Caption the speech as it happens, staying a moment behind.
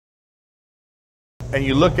and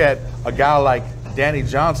you look at a guy like Danny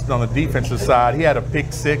Johnson on the defensive side, he had a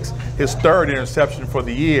pick 6, his 3rd interception for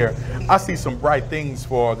the year. I see some bright things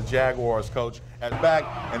for the Jaguars, Coach. At back,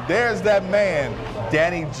 and there's that man,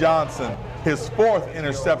 Danny Johnson, his 4th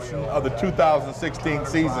interception of the 2016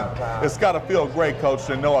 season. It's got to feel great, Coach,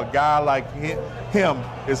 to know a guy like him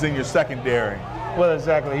is in your secondary. Well,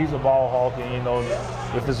 exactly. He's a ball hawk, and, you know,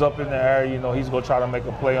 if it's up in the air, you know, he's going to try to make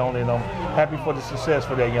a play on it, and I'm happy for the success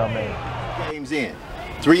for that young man. Game's in.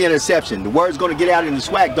 3 interceptions. The word's going to get out in the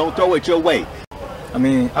swag. Don't throw it your way. I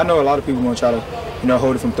mean, I know a lot of people going to try to, you know,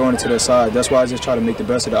 hold it from throwing it to their side. That's why I just try to make the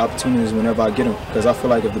best of the opportunities whenever I get them. Because I feel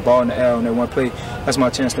like if the ball in the air on that one play, that's my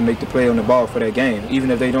chance to make the play on the ball for that game.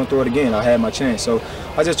 Even if they don't throw it again, I had my chance. So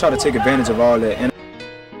I just try to take advantage of all that. And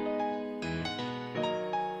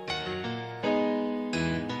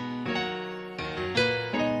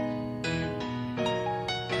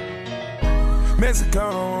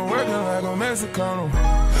Mexicano, I'm working like a Mexicano.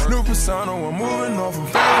 New persona, I'm moving on from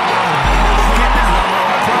Farragon. Get the number,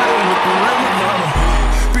 I party with the Ramadana.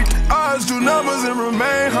 Beat the odds, do numbers, and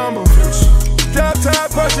remain humble. Drop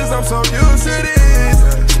top punches, I'm so used to this.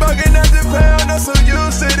 Smoking at the pound, I'm so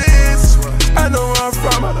used to this. I know where I'm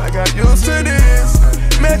from, but I got used to this.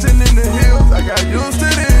 Mansion in the hills, I got used to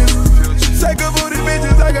this. Second booty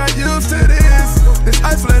bitches, I got used to this. This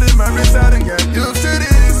ice flooded my wrist, I done got used to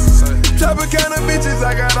this. Chopper kind of bitches,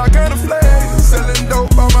 I got all kind of flags. Selling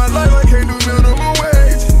dope all my life, I can't do minimum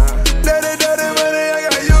wage. Daddy, money, I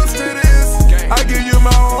got used to this. I give you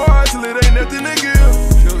my whole heart till it ain't nothing to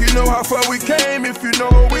give. You know how far we came if you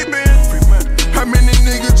know where we been. How many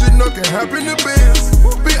niggas you know can happen to biz?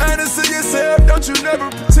 Be honest to yourself, don't you never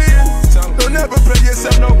pretend. Don't ever play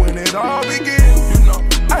yourself, know when it all begins.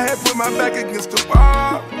 I had put my back against the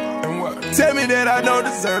wall. And what? Tell me that I don't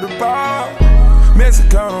deserve the ball.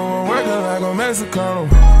 Mexicano, I'm working like a Mexicano.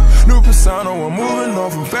 New persona, I'm moving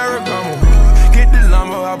on from Farragon. Get the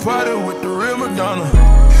lumber, I party with the real Madonna.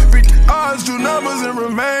 Beat the odds, do numbers, and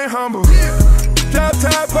remain humble. Drop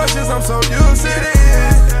top punches, I'm so used to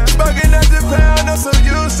this. Smoking at the pound, I'm so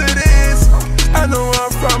used to this. I know where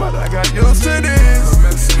I'm from, but I got used to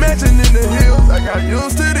this. Mansion in the hills, I got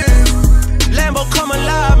used to this. Lambo come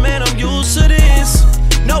alive, man, I'm used to this.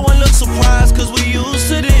 No one looks surprised, cause we used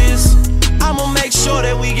to this. I'ma make sure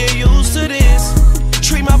that we get used to this.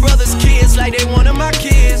 Treat my brother's kids like they one of my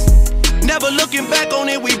kids. Never looking back on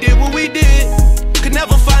it, we did what we did. Could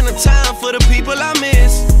never find the time for the people I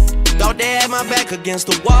miss. Thought they had my back against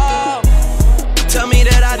the wall. Tell me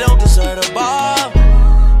that I don't deserve the ball.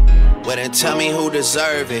 Well then tell me who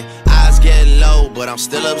deserve it. Eyes get low, but I'm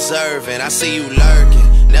still observing. I see you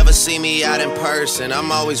lurking. Never see me out in person,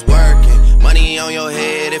 I'm always working. Money on your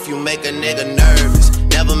head if you make a nigga nervous.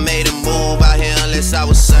 Never made a move out here unless I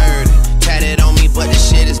was certain. Tatted on me, but the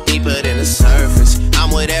shit is deeper than the surface.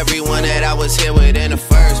 I'm with everyone that I was here with in the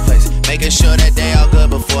first place, making sure that they all good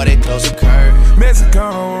before they close the curtain.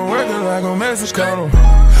 Mexicano, I'm working like a Mexicano.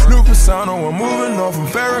 New persona, I'm moving on from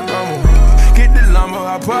Farragon. Get the lumber,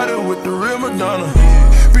 I party with the real Madonna.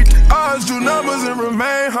 Beat the odds, do numbers, and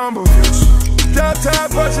remain humble. Drop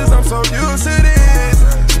top punches, I'm so used to this.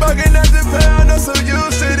 Smoking at the pound, I'm so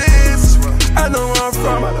used to this. I know where I'm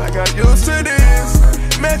from, but I got used to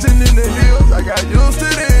this. Mansion in the hills, I got used to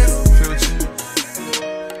this.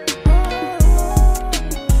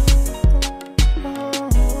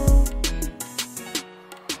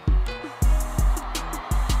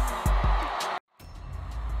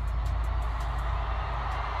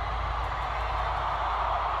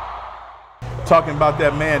 Talking about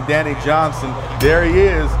that man, Danny Johnson, there he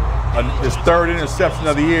is, his 3rd interception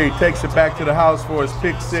of the year. He takes it back to the house for his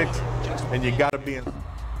pick 6, and you got to be in. They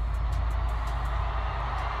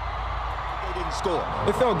didn't score.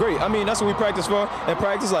 It felt great. I mean, that's what we practice for. And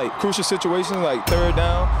practice like crucial situations, like 3rd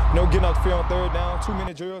down, you know, getting off the field on 3rd down,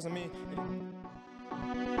 2-minute drills. I mean.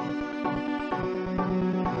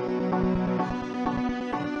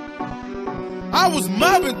 I was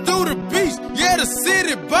mobbing through the beach, yeah, the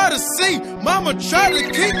city by the sea. Mama tried to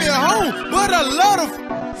keep me home, but I love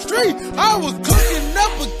the street. I was cooking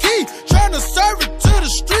up a key, trying to serve it to the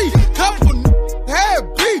street. Couple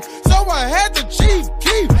had beef, so I had the chief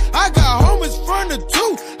keep. I got homies from the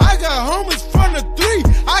 2, I got homies from the 3.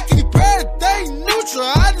 I keep everything neutral,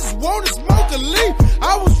 I just wanna smoke a leaf.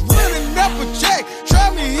 I was running up a check, try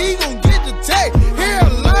me, he gon' get the tag. Hear a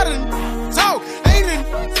lot of talk, ain't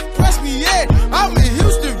impress me yet. I'm in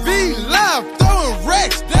Houston V live, throwing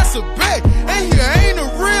racks, that's a bet. And you ain't a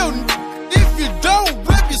real if you don't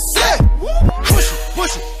rep your set. Push it,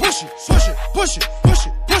 push it, push it, push it, push it, push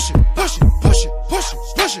it, push it, push it, push it,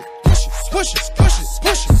 push it, push it, push it, push it, push it,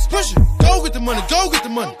 push it, push it. Go get the money, go get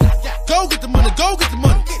Go get the money, go get the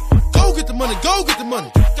money. Go get the money, go get the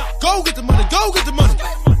money. Go get the money, go get the money.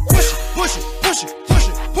 Push it, push it, push it,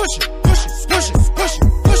 push it, push it, push it, push it,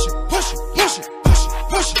 push it, push it, push it, push it,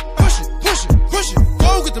 push it, push it, push it, push it.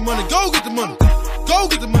 Go get the money, go get the money. Go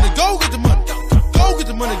get the money, go get the money. Go get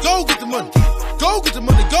the money, go get the money. Go get the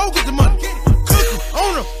money, go get the money. Cooking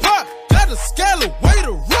on the pot, got a scale away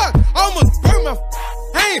to rock. Almost burnt my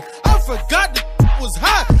hand, I forgot the was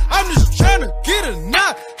hot. I'm just trying to get a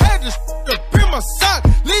knot. Had this up in my sock.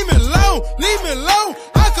 Leave me alone, leave me alone.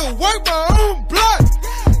 I can work my own block.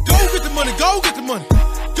 Go get the money, go get the money.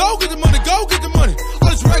 Go get the money, go get the money. All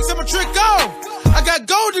this racks on my trick off. I got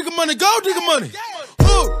gold digger money, gold digger money.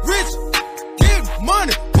 Hood rich, get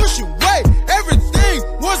money, push away. Everything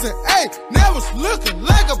was an A, now it's looking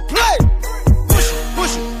like a play. Push it,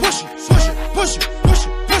 push it, push it, push it, push it, push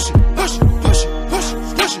it, push it, push it, push it, push it,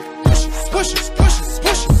 push it, push it, push it, push it,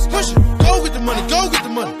 push it, push it. Go get the money, go get the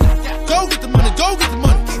money. Go get the money, go get the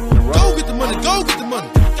money. Go get the money, go get the money.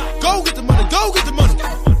 Go get the money, go get the money.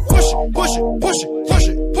 Push it, push it, push it, push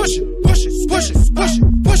it, push it, push it, push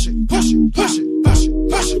it, push it, push it, push it, push it, push it,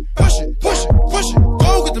 push it, push it, push it, push it.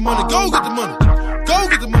 Go get the money, go get the money. Go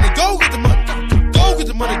get the money, go get the money. Go get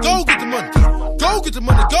the money, go get the money. Go get the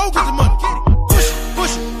money, go get the money. Push it,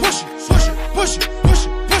 push it, push it, push it, push it, push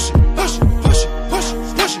it, push it, push it, push it,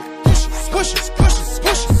 push it, push it, push it, push it,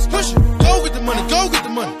 push it, push it. Go get the money, go get the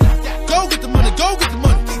money. Go get the money, go get the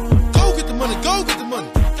money. Go get the money, go get the money.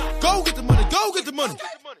 Go get the money, go get the money.